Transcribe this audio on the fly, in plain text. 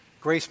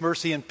Grace,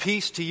 mercy, and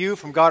peace to you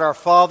from God our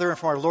Father and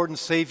from our Lord and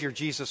Savior,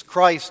 Jesus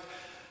Christ.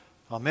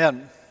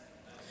 Amen.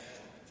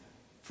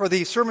 For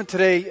the sermon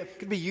today, I'm going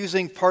to be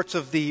using parts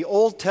of the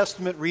Old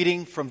Testament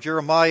reading from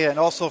Jeremiah and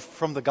also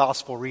from the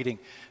Gospel reading.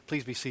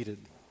 Please be seated.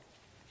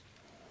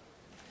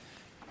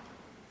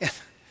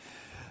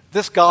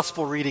 This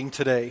Gospel reading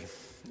today,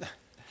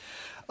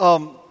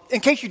 in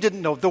case you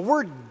didn't know, the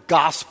word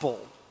gospel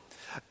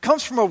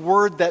comes from a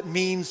word that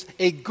means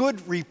a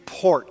good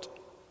report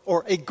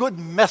or a good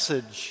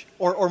message,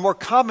 or more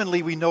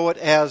commonly we know it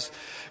as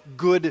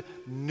good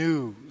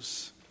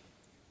news.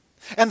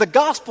 And the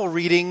gospel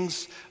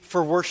readings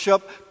for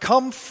worship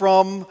come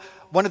from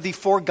one of the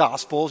four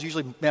gospels,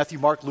 usually Matthew,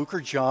 Mark, Luke,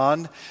 or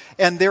John,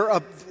 and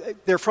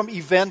they're from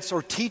events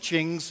or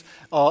teachings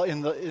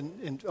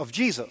of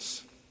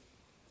Jesus.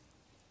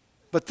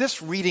 But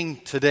this reading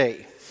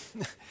today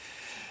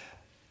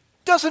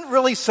doesn't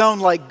really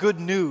sound like good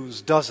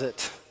news, does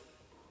it?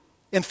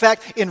 In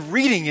fact, in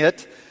reading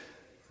it,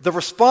 the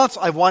response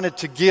I wanted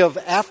to give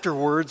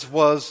afterwards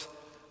was,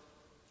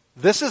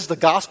 "This is the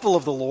gospel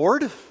of the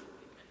Lord?"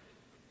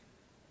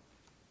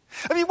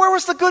 I mean, where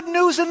was the good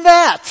news in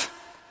that?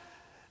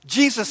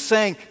 Jesus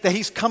saying that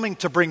he's coming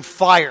to bring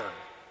fire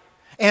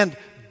and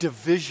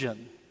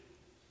division,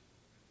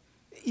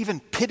 even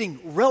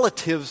pitting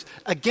relatives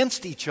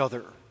against each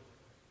other.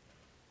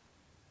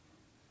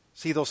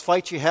 See those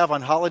fights you have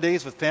on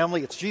holidays with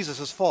family? It's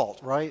Jesus' fault,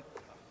 right?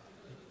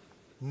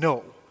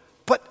 No.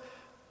 But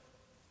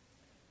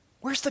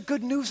where's the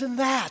good news in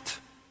that?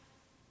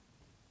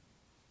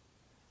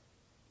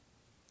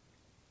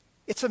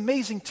 It's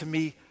amazing to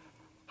me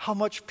how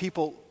much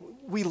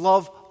we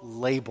love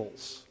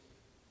labels.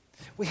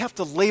 We have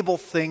to label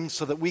things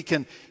so that we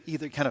can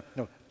either kind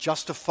of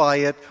justify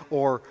it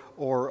or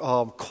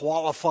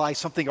qualify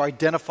something or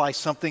identify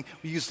something.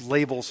 We use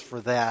labels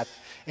for that.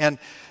 And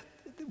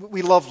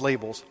we love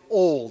labels.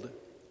 Old,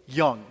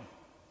 young,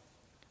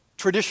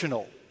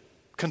 traditional,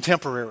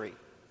 contemporary,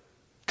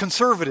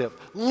 conservative,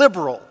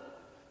 liberal.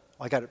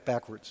 I got it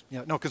backwards.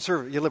 Yeah, no,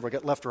 conservative. You're liberal. I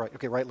got left or right.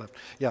 Okay, right, left.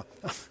 Yeah.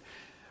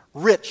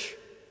 Rich,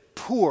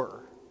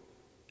 poor,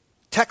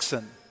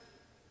 Texan,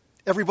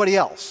 everybody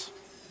else.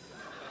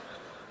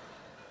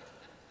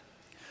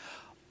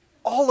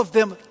 All of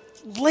them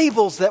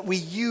labels that we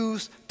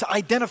use to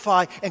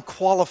identify and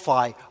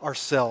qualify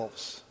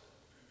ourselves.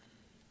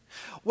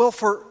 Well,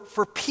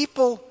 for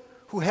people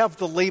who have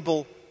the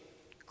label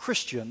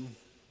Christian,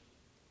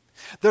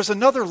 there's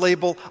another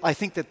label I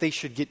think that they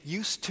should get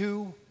used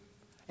to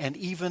and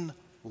even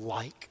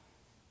like.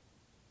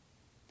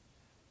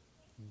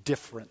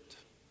 Different.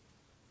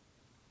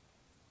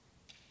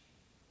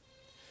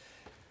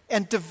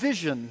 And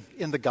division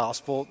in the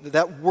gospel,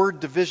 that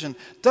word division,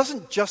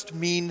 doesn't just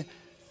mean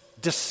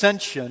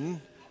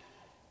dissension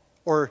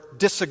or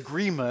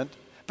disagreement,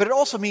 but it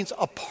also means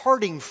a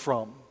parting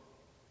from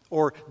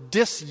or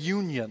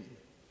disunion,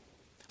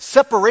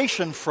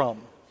 separation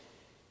from,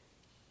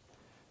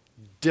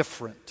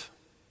 different.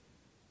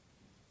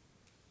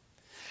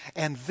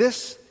 And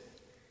this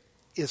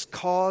is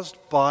caused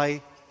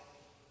by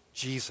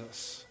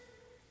Jesus.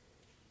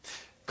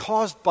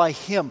 Caused by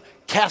him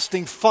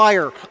casting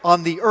fire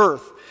on the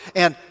earth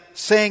and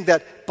saying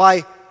that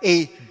by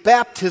a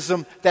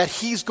baptism that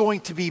he's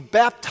going to be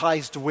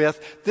baptized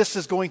with, this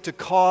is going to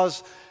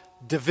cause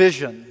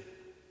division.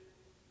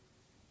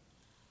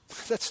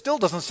 That still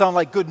doesn't sound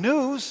like good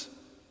news.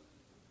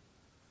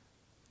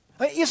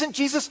 Isn't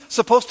Jesus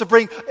supposed to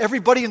bring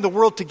everybody in the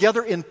world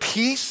together in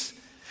peace?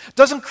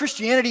 Doesn't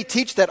Christianity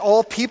teach that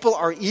all people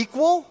are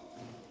equal?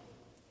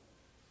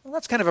 Well,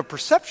 that's kind of a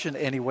perception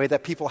anyway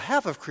that people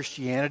have of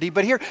Christianity.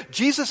 But here,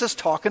 Jesus is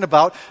talking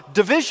about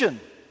division.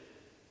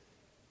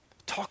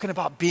 Talking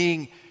about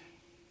being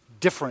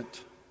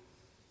different.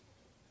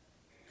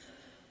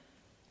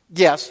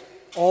 Yes,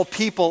 all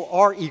people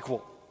are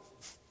equal.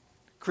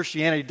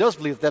 Christianity does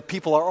believe that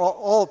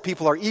all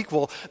people are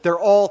equal. They're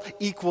all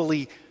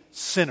equally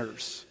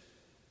sinners.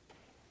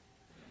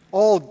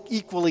 All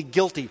equally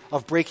guilty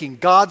of breaking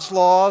God's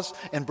laws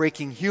and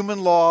breaking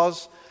human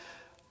laws.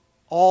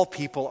 All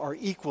people are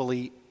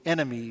equally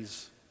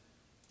enemies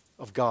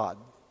of God.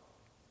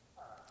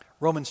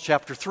 Romans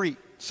chapter 3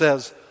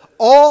 says,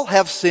 "All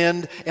have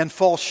sinned and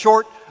fall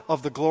short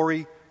of the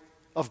glory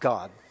of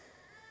God."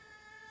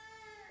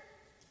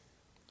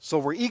 So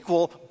we're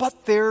equal,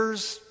 but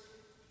there's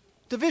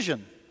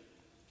division.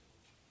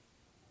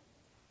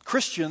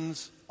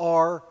 Christians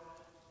are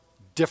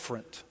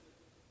different.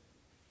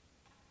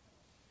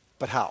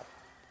 But how?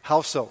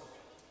 How so?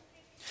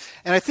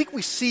 And I think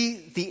we see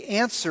the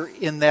answer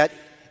in that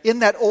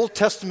Old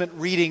Testament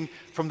reading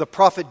from the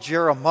prophet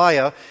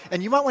Jeremiah.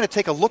 And you might want to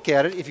take a look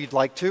at it if you'd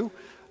like to.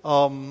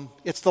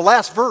 It's the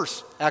last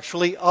verse,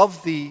 actually,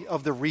 of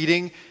the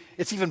reading.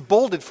 It's even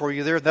bolded for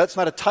you there. That's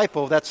not a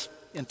typo. That's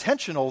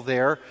intentional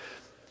there.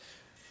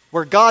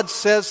 Where God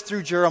says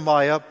through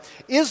Jeremiah,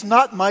 "Is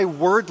not my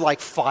word like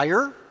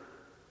fire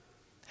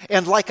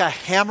and like a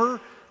hammer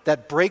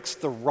that breaks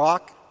the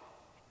rock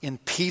in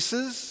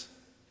pieces?"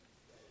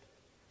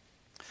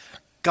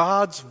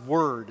 God's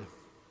word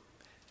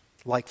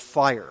like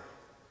fire,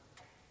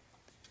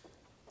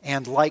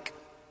 and like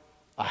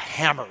a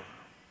hammer.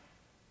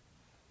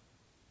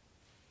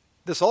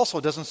 This also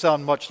doesn't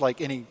sound much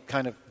like any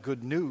kind of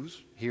good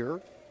news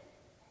here.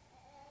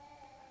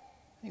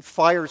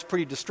 Fire is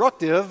pretty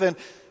destructive, and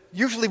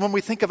usually when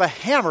we think of a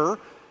hammer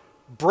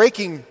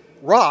breaking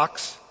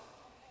rocks,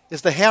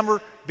 is the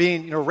hammer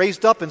being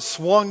raised up and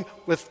swung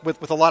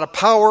with a lot of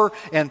power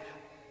and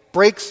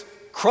breaks,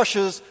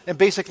 crushes, and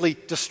basically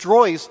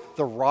destroys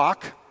the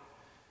rock.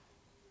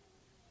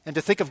 And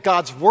to think of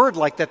God's word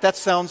like that, that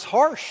sounds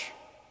harsh,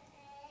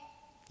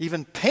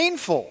 even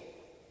painful.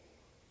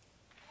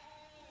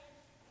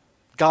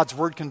 God's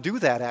word can do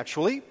that,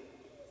 actually.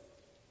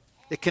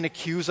 It can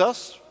accuse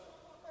us,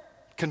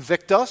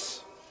 convict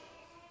us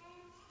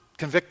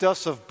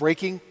of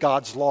breaking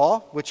God's law,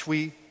 which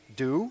we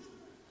do.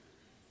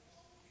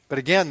 But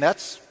again,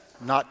 that's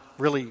not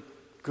really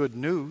good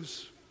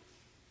news.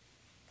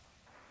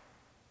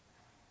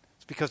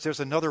 It's because there's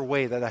another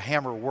way that a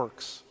hammer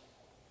works.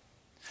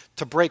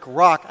 To break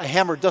rock, a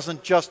hammer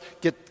doesn't just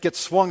get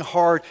swung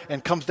hard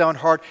and comes down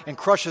hard and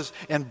crushes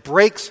and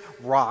breaks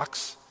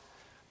rocks.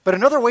 But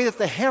another way that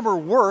the hammer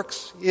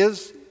works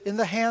is in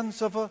the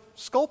hands of a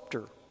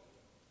sculptor.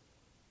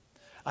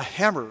 A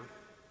hammer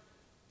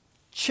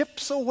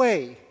chips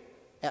away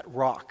at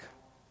rock,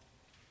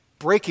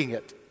 breaking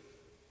it,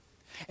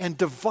 and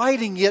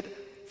dividing it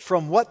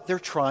from what they're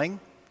trying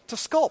to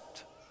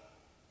sculpt.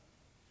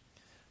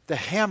 The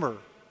hammer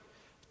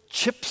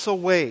chips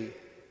away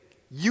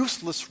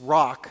useless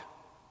rock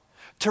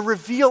to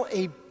reveal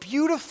a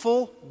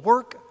beautiful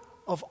work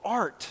of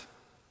art.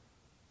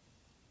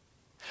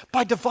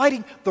 By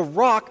dividing the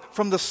rock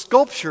from the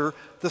sculpture,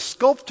 the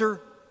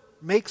sculptor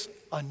makes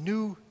a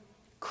new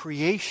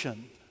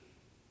creation.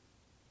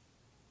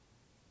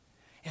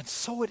 And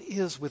so it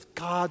is with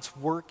God's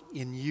work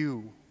in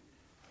you.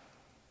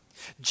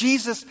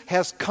 Jesus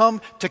has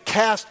come to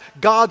cast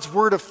God's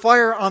word of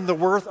fire on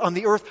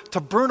the earth to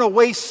burn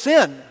away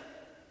sin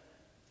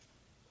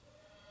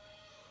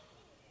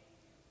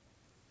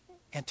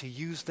and to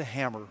use the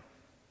hammer.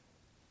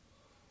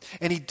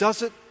 And he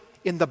does it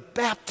in the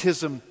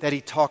baptism that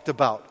he talked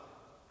about.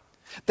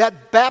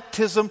 That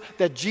baptism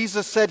that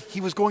Jesus said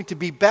he was going to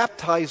be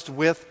baptized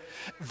with,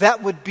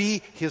 that would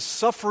be his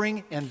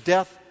suffering and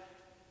death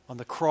on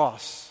the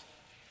cross.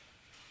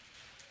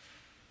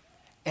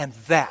 And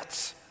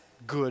that's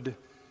good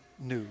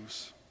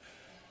news.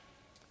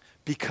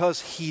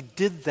 Because he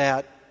did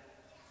that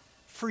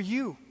for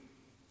you.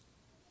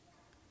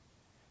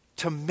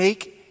 To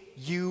make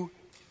you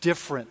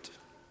different.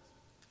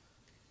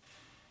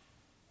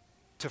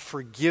 To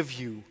forgive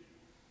you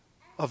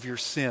of your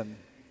sin.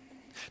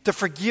 To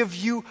forgive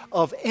you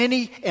of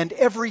any and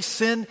every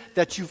sin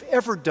that you've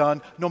ever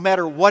done, no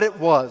matter what it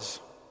was.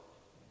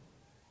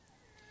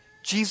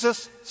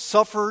 Jesus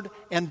suffered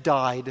and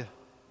died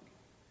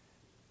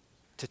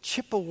to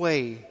chip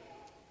away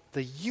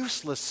the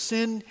useless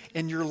sin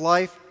in your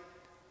life,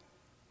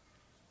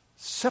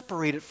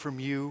 separate it from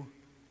you,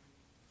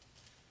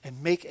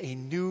 and make a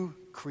new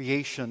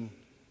creation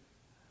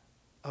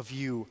of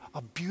you,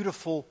 a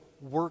beautiful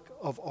work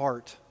of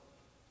art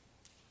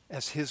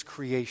as his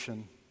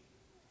creation.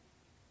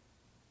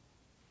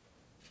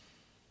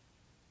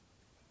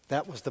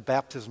 That was the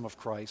baptism of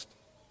Christ,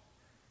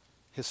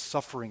 his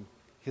suffering,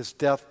 his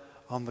death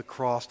on the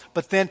cross.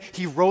 But then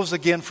he rose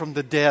again from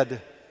the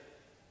dead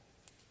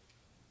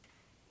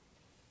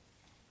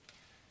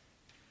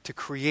to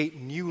create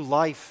new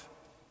life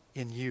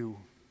in you,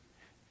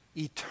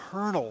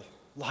 eternal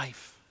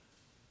life.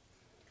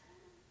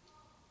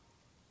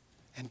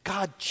 And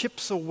God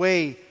chips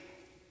away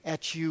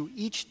at you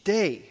each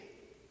day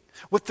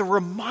with the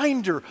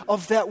reminder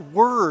of that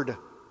word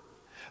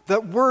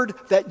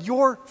that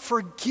you're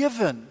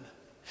forgiven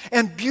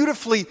and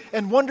beautifully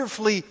and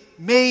wonderfully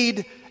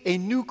made a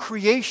new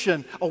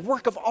creation, a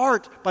work of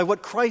art by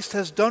what Christ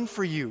has done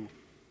for you.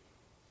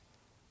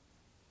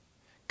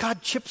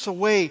 God chips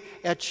away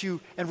at you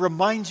and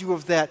reminds you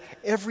of that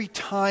every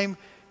time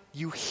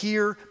you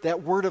hear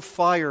that word of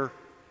fire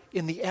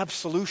in the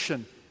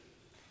absolution.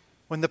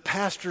 When the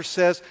pastor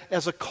says,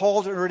 as a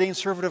called and ordained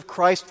servant of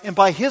Christ, and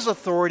by his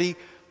authority,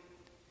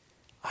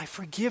 I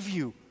forgive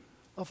you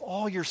of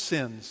all your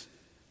sins.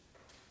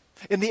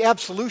 In the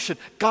absolution,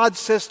 God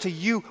says to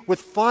you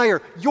with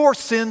fire, your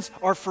sins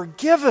are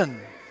forgiven.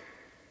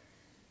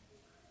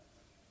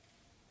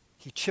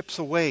 He chips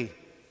away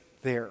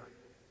there.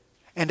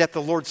 And at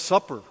the Lord's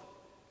Supper,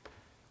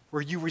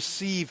 where you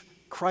receive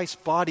Christ's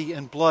body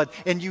and blood,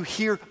 and you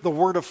hear the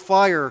word of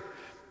fire,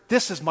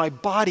 this is my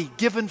body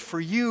given for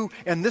you,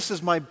 and this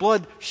is my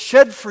blood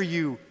shed for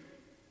you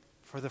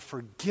for the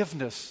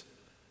forgiveness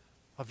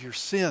of your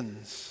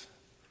sins.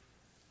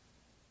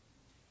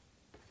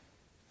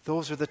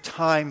 Those are the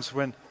times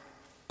when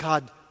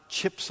God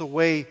chips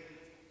away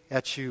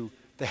at you.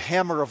 The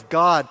hammer of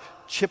God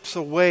chips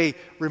away,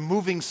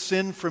 removing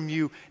sin from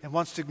you, and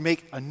wants to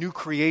make a new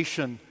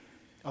creation,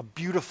 a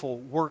beautiful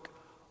work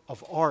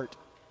of art.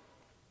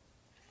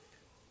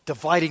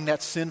 Dividing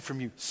that sin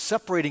from you,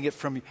 separating it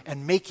from you,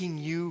 and making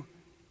you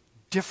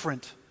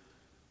different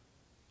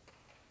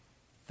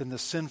than the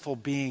sinful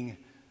being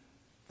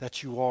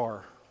that you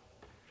are.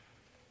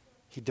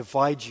 He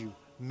divides you,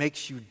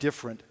 makes you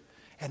different.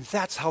 And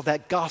that's how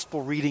that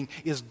gospel reading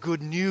is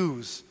good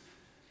news.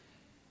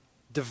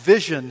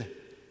 Division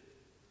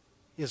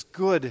is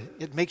good.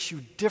 It makes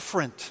you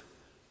different.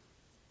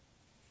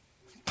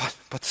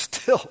 But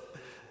still,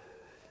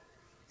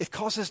 it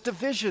causes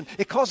division.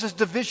 It causes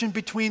division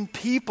between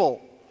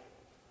people,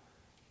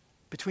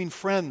 between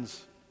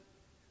friends,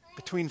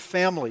 between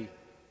family.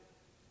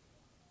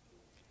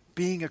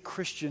 Being a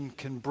Christian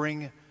can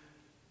bring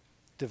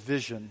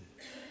division.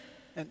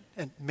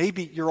 And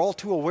maybe you're all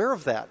too aware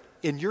of that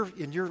in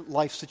your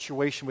life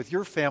situation with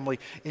your family,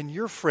 in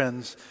your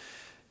friends.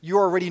 You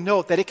already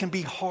know that it can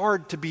be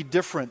hard to be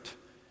different.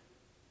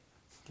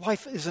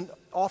 Life isn't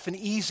often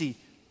easy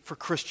for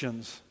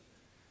Christians.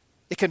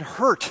 It can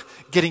hurt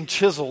getting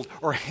chiseled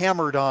or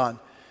hammered on.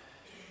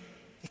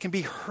 It can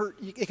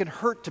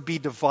hurt to be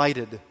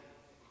divided.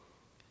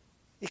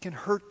 It can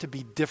hurt to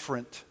be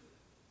different.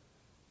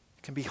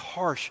 It can be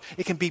harsh.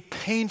 It can be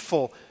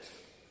painful.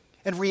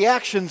 And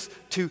reactions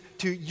to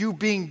you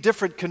being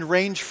different can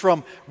range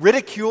from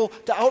ridicule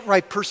to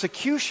outright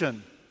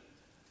persecution.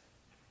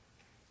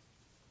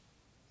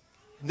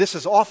 And this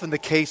is often the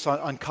case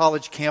on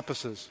college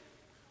campuses,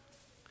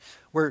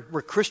 where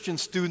Christian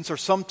students are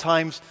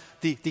sometimes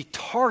the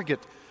target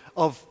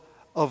of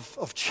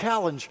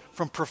challenge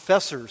from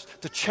professors,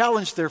 to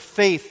challenge their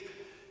faith,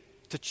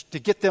 to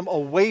get them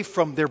away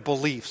from their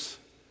beliefs.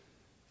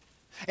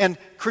 And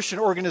Christian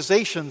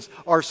organizations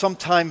are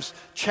sometimes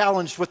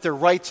challenged with their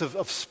rights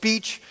of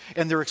speech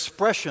and their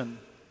expression.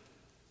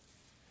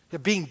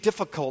 Being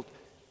difficult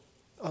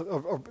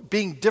or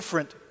being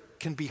different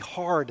can be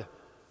hard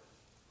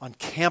on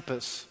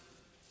campus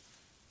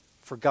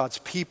for God's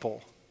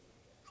people.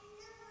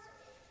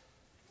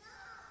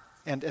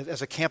 And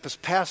as a campus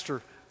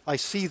pastor, I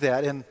see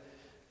that. And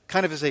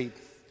kind of as a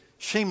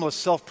shameless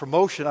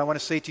self-promotion, I want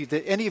to say to you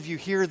that any of you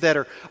here that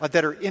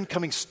are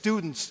incoming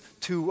students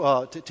to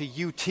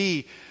UT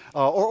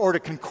or to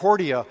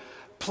Concordia,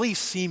 please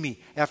see me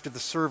after the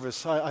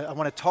service. I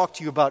want to talk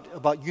to you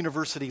about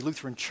University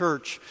Lutheran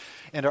Church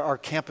and our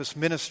campus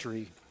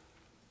ministry.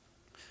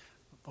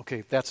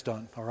 Okay, that's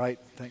done. All right.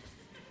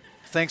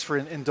 Thanks for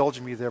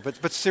indulging me there.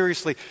 But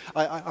seriously,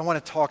 I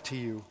want to talk to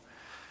you.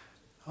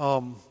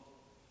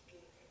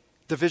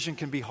 Division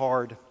can be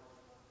hard.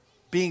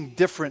 Being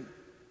different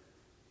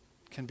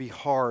can be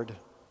hard.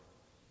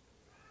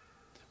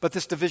 But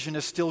this division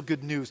is still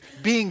good news.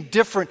 Being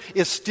different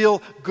is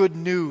still good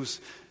news.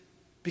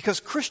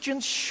 Because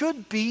Christians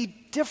should be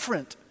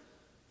different.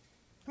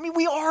 I mean,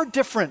 we are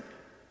different.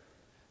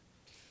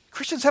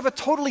 Christians have a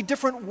totally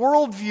different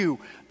worldview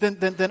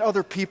than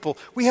other people.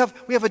 We have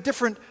a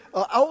different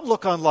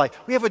outlook on life.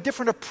 We have a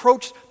different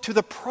approach to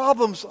the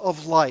problems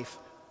of life.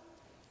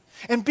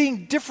 And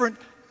being different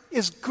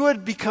is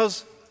good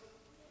because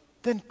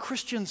then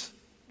Christians,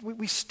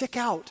 we stick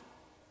out.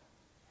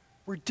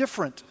 We're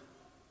different.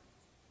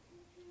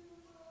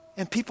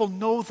 And people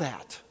know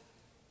that.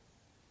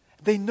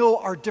 They know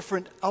our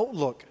different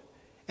outlook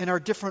and our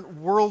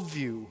different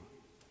worldview.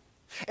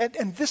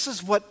 And this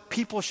is what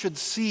people should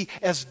see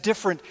as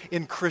different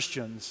in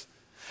Christians.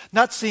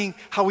 Not seeing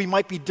how we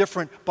might be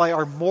different by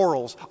our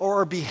morals or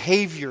our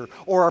behavior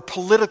or our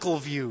political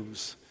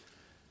views.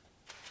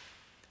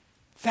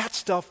 That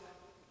stuff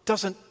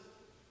doesn't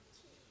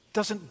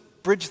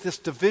bridge this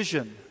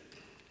division.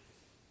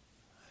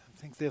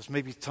 I think this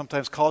maybe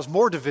sometimes cause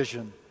more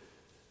division.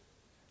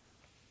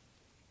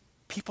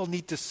 People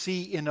need to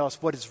see in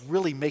us what is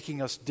really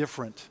making us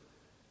different.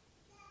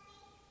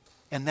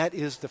 And that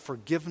is the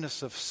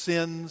forgiveness of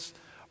sins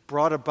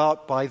brought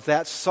about by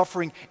that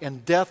suffering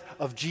and death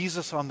of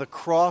Jesus on the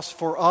cross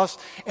for us,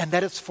 and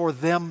that it's for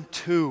them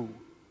too.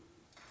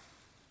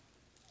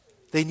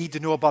 They need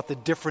to know about the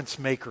difference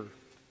maker,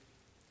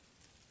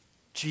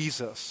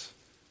 Jesus,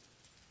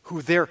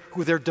 who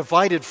they're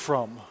divided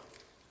from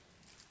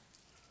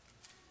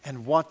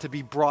and want to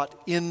be brought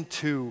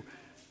into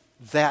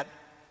that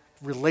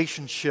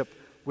relationship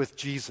with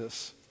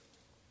Jesus.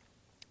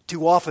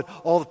 Too often,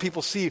 all the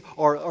people see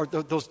are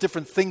those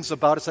different things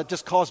about us that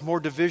just cause more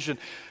division.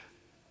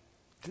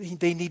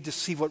 They need to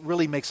see what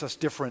really makes us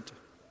different.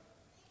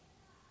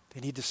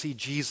 They need to see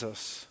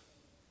Jesus.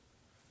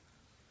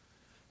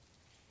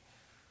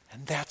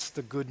 And that's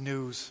the good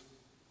news.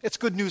 It's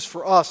good news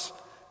for us.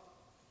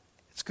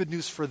 It's good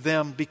news for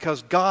them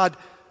because God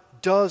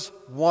does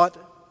want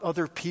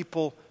other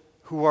people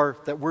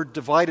that we're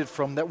divided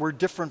from, that we're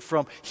different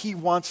from. He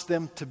wants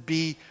them to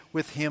be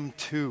with Him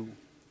too.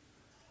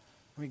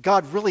 I mean,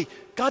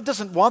 God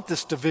doesn't want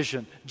this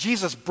division.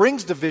 Jesus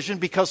brings division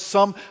because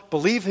some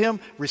believe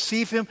Him,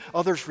 receive Him,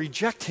 others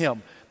reject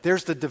Him.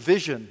 There's the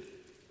division.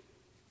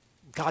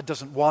 God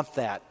doesn't want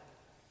that.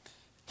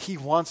 He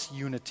wants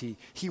unity.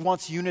 He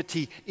wants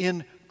unity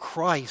in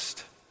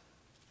Christ.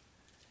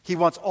 He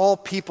wants all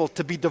people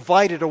to be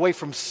divided away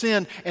from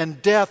sin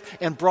and death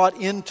and brought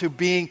into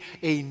being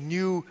a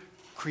new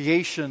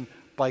creation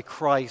by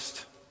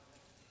Christ.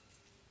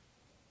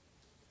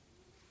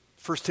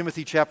 1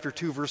 Timothy chapter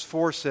 2, verse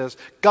 4 says,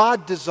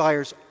 God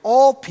desires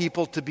all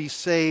people to be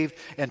saved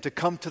and to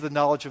come to the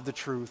knowledge of the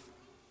truth.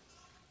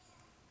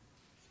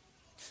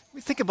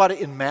 We think about it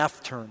in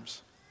math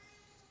terms.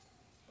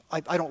 I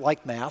don't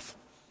like math.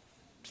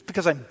 It's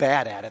because I'm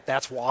bad at it,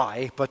 that's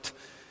why. But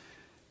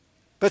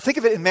think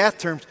of it in math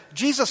terms.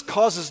 Jesus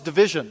causes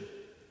division,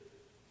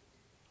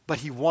 but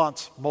he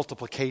wants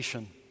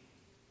multiplication.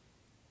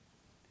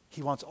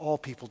 He wants all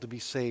people to be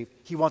saved.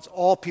 He wants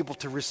all people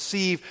to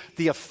receive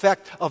the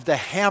effect of the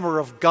hammer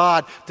of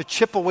God to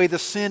chip away the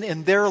sin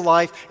in their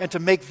life and to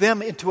make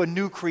them into a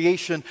new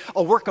creation,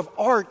 a work of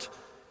art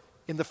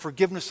in the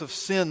forgiveness of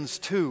sins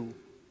too.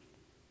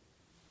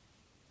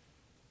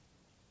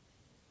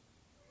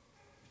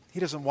 He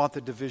doesn't want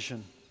the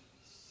division.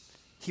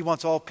 He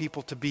wants all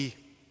people to be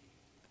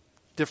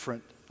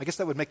different. I guess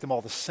that would make them all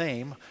the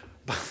same,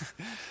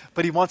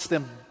 but he wants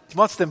them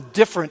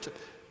different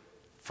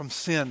from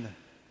sin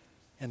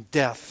and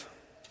death.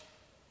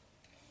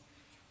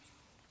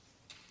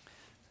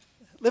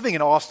 Living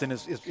in Austin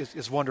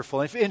is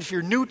wonderful. And if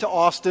you're new to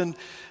Austin,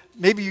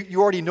 maybe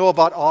you already know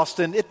about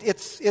Austin.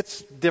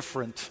 It's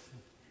different.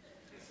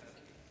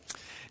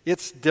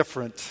 It's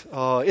different.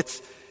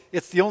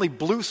 It's the only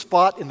blue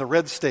spot in the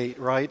red state,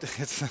 right?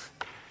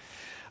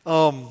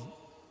 And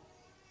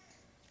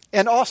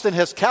Austin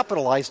has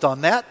capitalized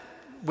on that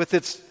with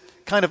its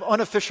kind of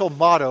unofficial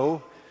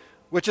motto,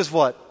 which is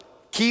what?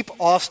 Keep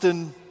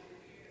Austin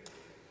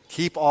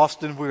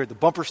weird. The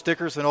bumper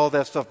stickers and all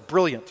that stuff,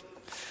 brilliant.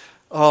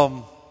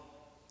 And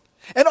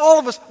all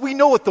of us, we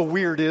know what the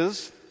weird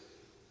is.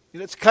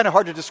 It's kind of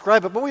hard to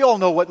describe it, but we all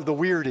know what the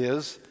weird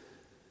is.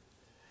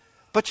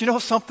 But you know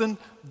something?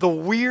 The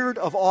weird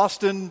of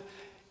Austin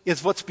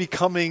is what's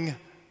becoming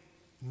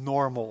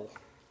normal.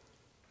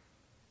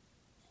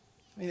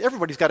 I mean,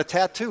 everybody's got a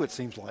tattoo, it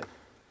seems like.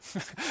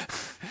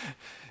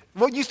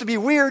 What used to be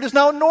weird is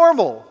now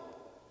normal.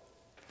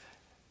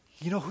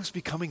 You know who's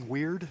becoming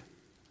weird?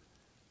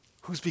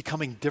 Who's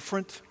becoming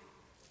different?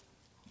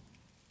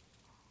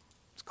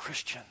 It's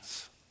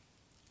Christians.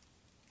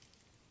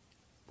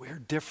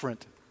 We're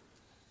different.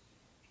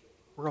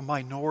 We're a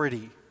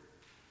minority.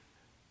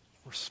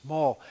 We're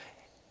small.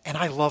 And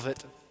I love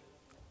it.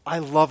 I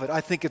love it.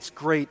 I think it's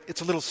great.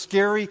 It's a little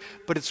scary,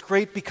 but it's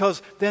great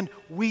because then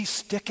we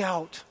stick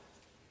out.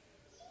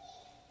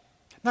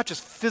 Not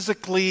just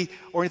physically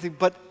or anything,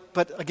 but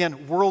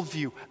again,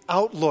 worldview,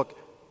 outlook,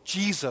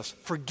 Jesus,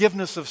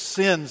 forgiveness of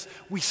sins.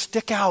 We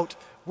stick out.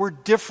 We're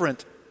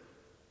different.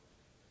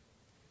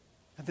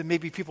 And then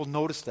maybe people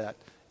notice that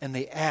and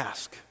they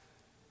ask.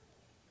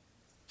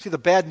 See, the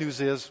bad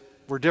news is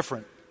we're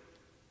different.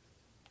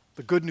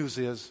 The good news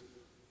is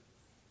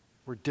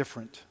we're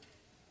different.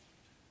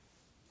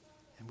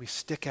 And we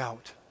stick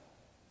out.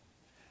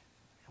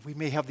 And we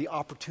may have the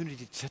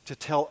opportunity to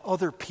tell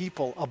other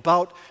people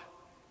about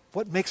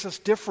what makes us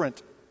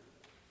different.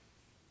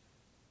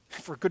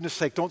 For goodness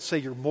sake, don't say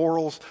your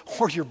morals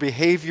or your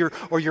behavior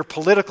or your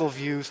political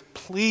views.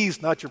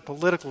 Please, not your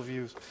political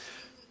views.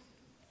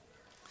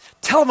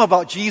 Tell them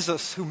about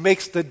Jesus who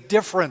makes the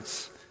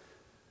difference.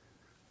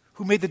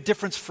 Who made the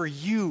difference for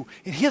you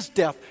in his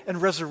death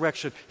and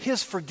resurrection,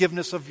 his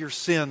forgiveness of your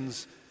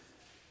sins.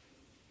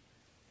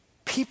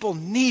 People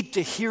need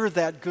to hear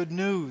that good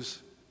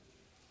news.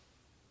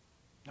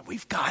 And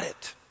we've got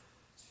it.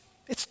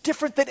 It's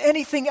different than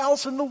anything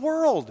else in the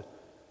world.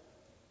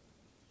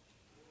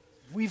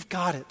 We've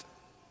got it.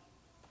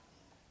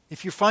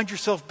 If you find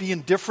yourself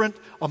being different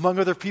among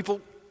other people,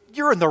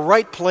 you're in the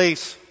right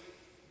place.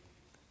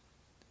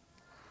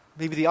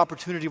 Maybe the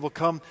opportunity will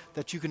come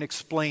that you can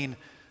explain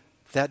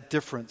that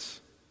difference.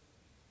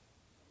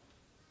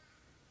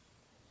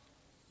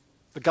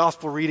 The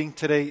gospel reading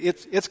today,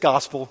 it's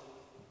gospel.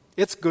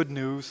 It's good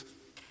news.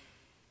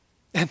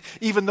 And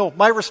even though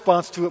my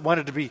response to it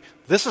wanted to be,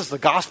 this is the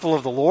gospel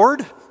of the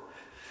Lord,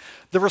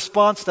 the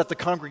response that the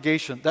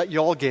congregation, that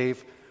y'all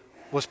gave,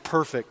 was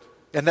perfect.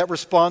 And that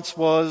response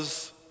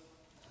was,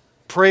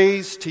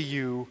 praise to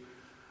you,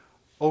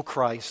 O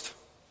Christ.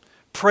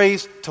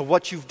 Praise to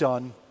what you've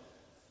done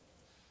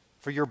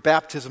for your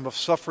baptism of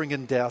suffering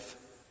and death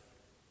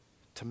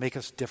to make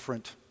us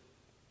different,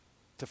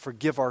 to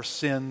forgive our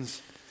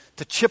sins,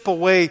 to chip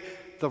away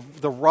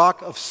the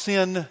rock of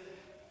sin,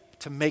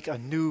 to make a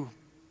new,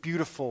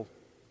 beautiful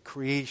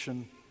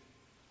creation,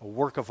 a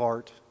work of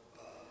art.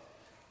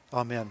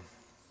 Amen.